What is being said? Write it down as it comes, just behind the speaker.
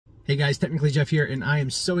Hey guys, Technically Jeff here, and I am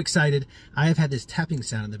so excited. I have had this tapping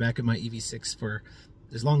sound in the back of my EV6 for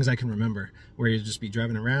as long as I can remember, where you'll just be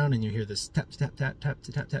driving around and you hear this tap, tap, tap, tap,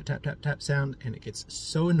 tap, tap, tap, tap, tap sound, and it gets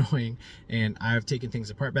so annoying. And I've taken things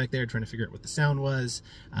apart back there trying to figure out what the sound was.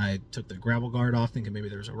 I took the gravel guard off, thinking maybe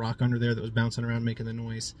there was a rock under there that was bouncing around making the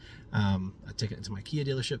noise. I took it into my Kia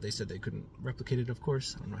dealership. They said they couldn't replicate it, of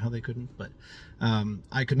course. I don't know how they couldn't, but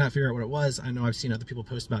I could not figure out what it was. I know I've seen other people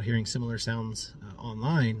post about hearing similar sounds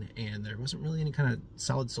online, and there wasn't really any kind of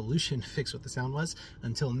solid solution to fix what the sound was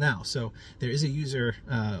until now. So there is a user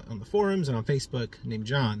on the forums and on Facebook named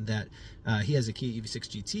John that he has a Kia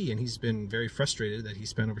EV6 GT, and he's been very frustrated that he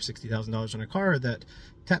spent over $60,000 on a car that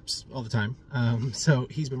taps all the time. So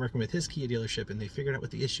he's been working with his Kia dealership, and they figured out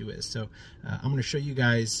what the issue is. So I'm going to show you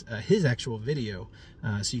guys his actual video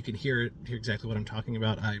so you can hear exactly what I'm talking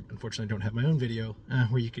about. I unfortunately don't have my own video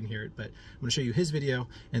where you can hear it, but I'm going to show you his video,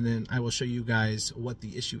 and then I will show you guys what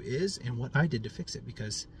the issue is and what I did to fix it,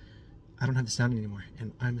 because I don't have the sound anymore,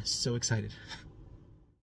 and I'm so excited.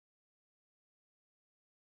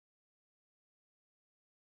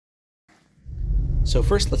 So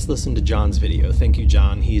first, let's listen to John's video. Thank you,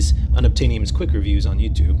 John. He's Unobtainium's quick reviews on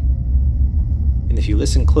YouTube. And if you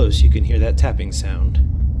listen close, you can hear that tapping sound.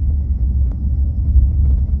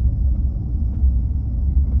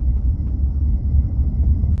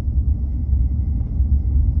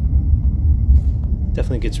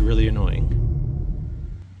 Definitely gets really annoying.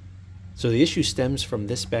 So the issue stems from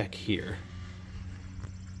this back here.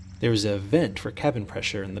 There's a vent for cabin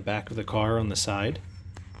pressure in the back of the car on the side,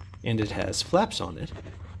 and it has flaps on it,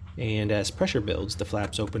 and as pressure builds, the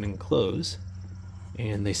flaps open and close,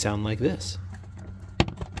 and they sound like this.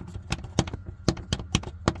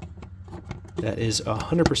 That is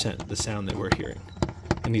 100% the sound that we're hearing.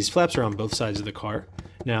 And these flaps are on both sides of the car.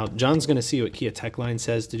 Now, John's going to see what Kia Techline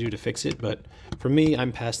says to do to fix it, but for me,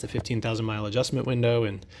 I'm past the 15,000 mile adjustment window,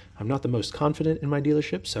 and I'm not the most confident in my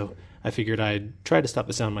dealership, so I figured I'd try to stop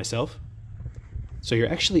the sound myself. So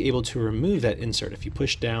you're actually able to remove that insert if you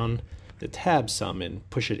push down the tab some and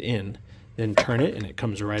push it in, then turn it and it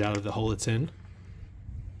comes right out of the hole it's in.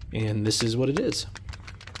 And this is what it is.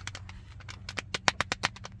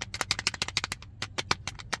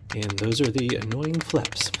 And those are the annoying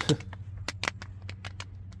flaps.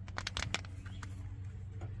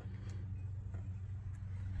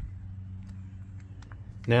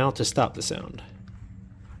 Now to stop the sound.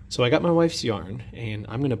 So I got my wife's yarn, and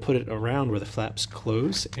I'm going to put it around where the flaps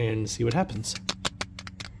close and see what happens.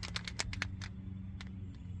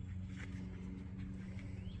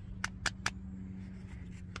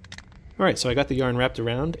 Alright, so I got the yarn wrapped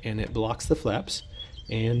around, and it blocks the flaps,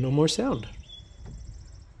 and no more sound.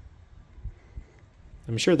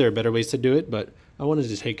 I'm sure there are better ways to do it, but I wanted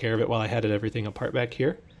to take care of it while I had everything apart back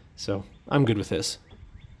here, so I'm good with this.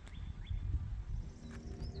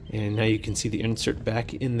 And now you can see the insert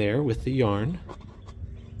back in there with the yarn,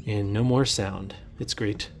 and no more sound. It's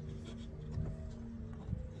great.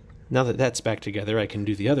 Now that that's back together, I can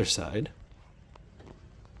do the other side.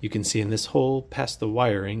 You can see in this hole past the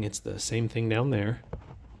wiring, it's the same thing down there.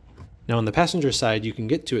 Now on the passenger side, you can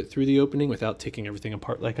get to it through the opening without taking everything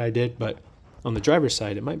apart like I did, but on the driver's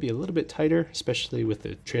side, it might be a little bit tighter, especially with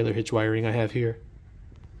the trailer hitch wiring I have here.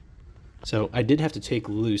 So I did have to take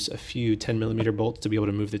loose a few 10mm bolts to be able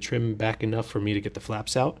to move the trim back enough for me to get the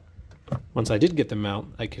flaps out. Once I did get them out,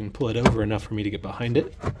 I can pull it over enough for me to get behind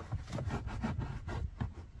it.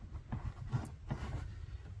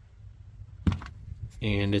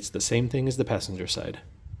 And it's the same thing as the passenger side.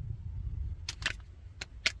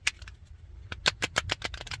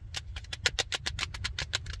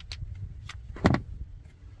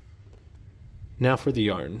 Now for the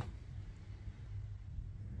yarn.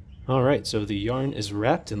 Alright, so the yarn is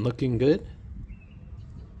wrapped and looking good.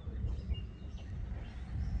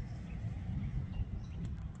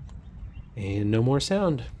 And no more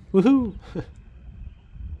sound. Woohoo!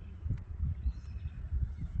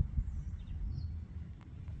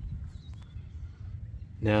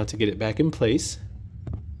 Now to get it back in place.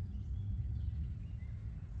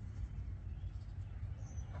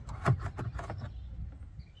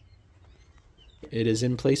 It is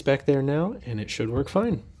in place back there now, and it should work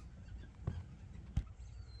fine.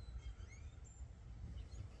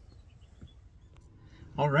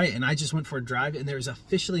 All right, and I just went for a drive, and there's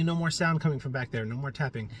officially no more sound coming from back there, no more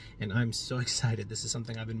tapping, and I'm so excited. This is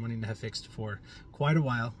something I've been wanting to have fixed for quite a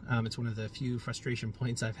while. It's one of the few frustration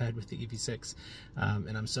points I've had with the EV6,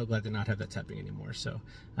 and I'm so glad to not have that tapping anymore. So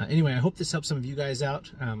anyway, I hope this helps some of you guys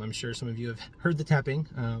out. I'm sure some of you have heard the tapping,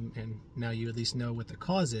 and now you at least know what the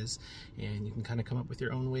cause is, and you can kind of come up with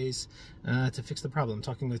your own ways to fix the problem.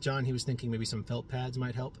 Talking with John, he was thinking maybe some felt pads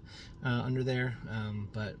might help under there,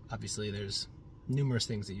 but obviously there's numerous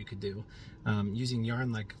things that you could do. Using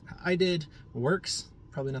yarn like I did works.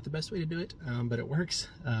 Probably not the best way to do it, but it works.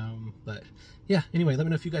 But yeah, anyway, let me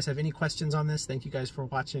know if you guys have any questions on this. Thank you guys for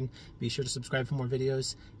watching. Be sure to subscribe for more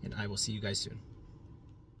videos, and I will see you guys soon.